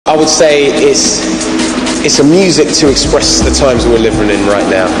would say it's a music to express the times we're living in right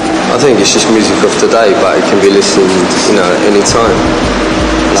now. I think it's just music of today, but it can be listened, you know, at any time.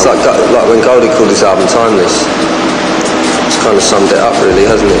 It's like when Goldie called his album Timeless. It's kind of summed it up, really,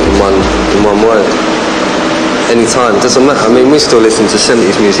 hasn't it? In one word. Any time, doesn't matter. I mean, we still listen to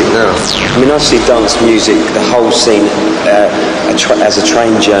 70s music now. I mean, I see dance music, the whole scene, as a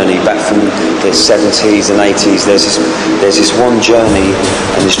train journey back from the 70s and 80s. There's this one journey,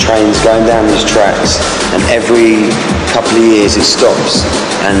 and this train's going down these tracks, and every couple of years it stops,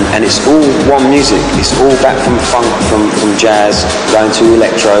 and it's all one music. It's all back from funk, from jazz, going to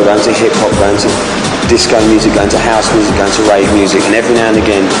electro, going to hip hop, going to disco music, going to house music, going to rave music, and every now and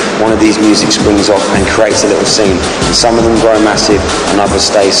again one of these music springs off and creates a little scene. And some of them grow massive and others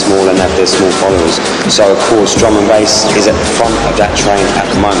stay small and have their small followers. So of course drum and bass is at the front of that train at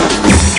the moment.